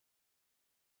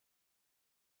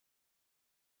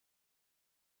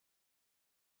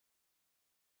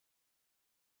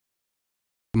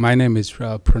My name is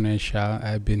Pranesha.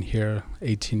 I've been here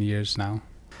 18 years now.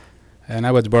 And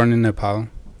I was born in Nepal,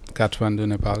 Kathmandu,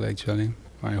 Nepal actually.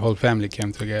 My whole family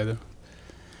came together.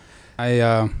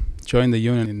 I joined the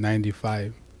union in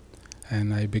 95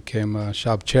 and I became a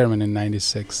shop chairman in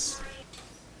 96.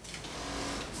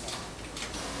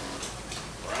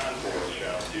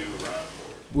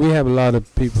 We have a lot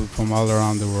of people from all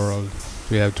around the world.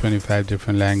 We have 25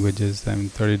 different languages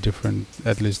and 30 different,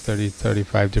 at least 30,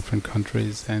 35 different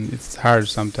countries. And it's hard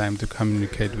sometimes to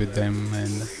communicate with them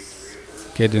and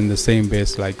get in the same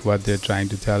base like what they're trying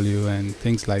to tell you and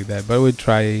things like that. But we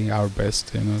try our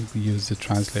best, use the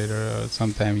translator or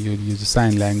sometimes you use the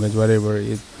sign language, whatever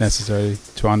is necessary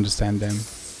to understand them.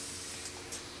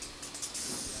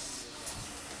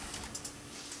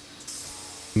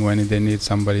 When they need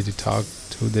somebody to talk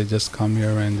to, they just come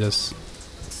here and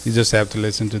you just have to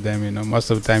listen to them. Most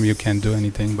of the time you can't do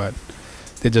anything, but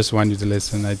they just want you to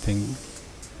listen. I think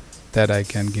that I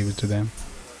can give it to them.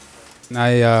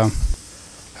 I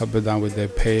help them with their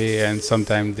pay, and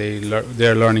sometimes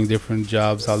they're learning different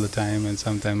jobs all the time, and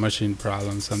sometimes machine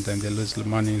problems. Sometimes they lose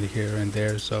money here and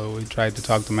there. So we try to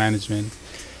talk to management,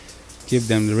 give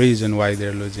them the reason why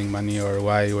they're losing money or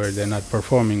where they're not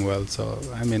performing well. So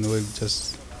we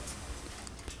just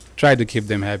try to keep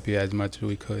them happy as much as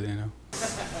we could.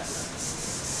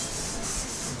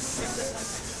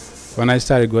 When I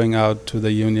started going out to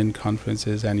the union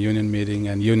conferences and union meeting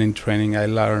and union training, I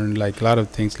learned a lot of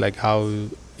things, like how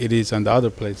it is on the other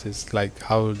places, like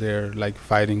how they're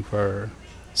fighting for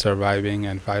surviving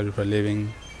and fighting for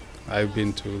living. I've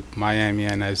been to Miami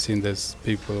and I've seen these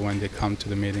people when they come to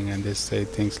the meeting and they say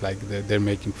things like they're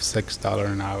making $6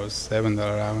 an hour, $7 an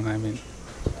hour.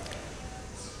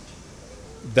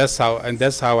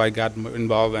 That's how I got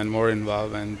involved and more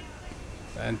involved, and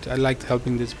I liked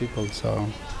helping these people. So.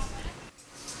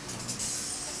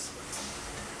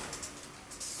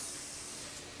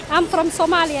 I'm from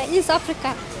Somalia, East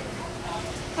Africa.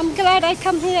 I'm glad I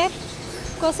come here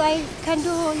because I can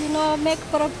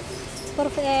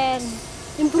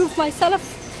improve myself,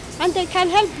 and they can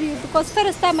help you, because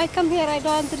first time I come here I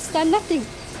don't understand nothing,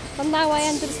 but now I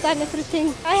understand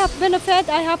everything. I have benefit,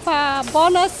 I have a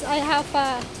bonus, I have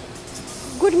a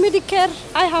good Medicare,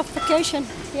 I have vacation.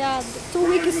 Yeah, 2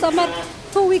 weeks summer,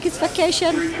 2 weeks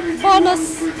vacation,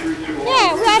 bonus.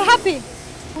 Yeah, we are happy.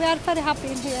 We are very happy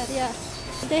in here, yeah.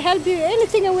 They help you,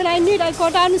 anything when I need, I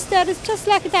go downstairs, just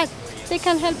like that. They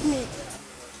can help me.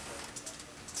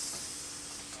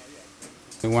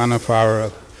 One of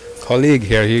our colleague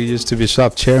here, he used to be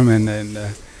shop chairman, and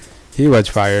he was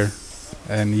fired,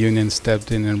 and union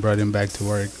stepped in and brought him back to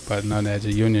work, but not as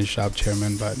a union shop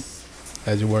chairman, but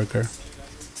as a worker.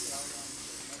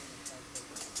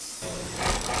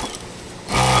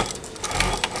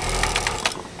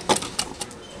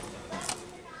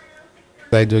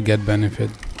 I do get benefit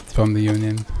from the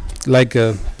union, like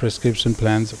prescription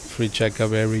plans, free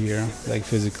checkup every year, like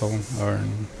physical, or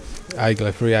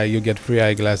you get free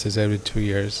eyeglasses every 2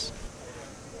 years.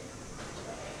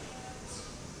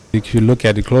 If you look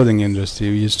at the clothing industry,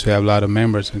 we used to have a lot of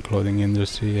members in the clothing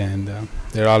industry, and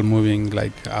they're all moving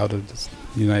out of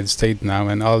the United States now,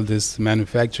 and all this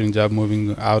manufacturing job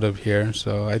moving out of here.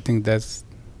 So I think that's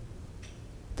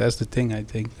the thing. I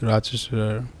think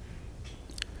Rochester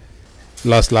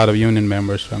lost a lot of union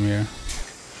members from here.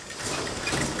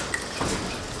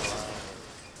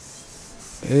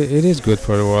 It is good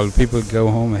for the world. People go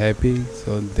home happy,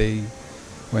 so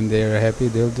when they are happy,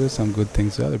 they'll do some good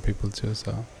things to other people too.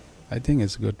 So I think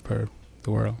it's good for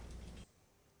the world.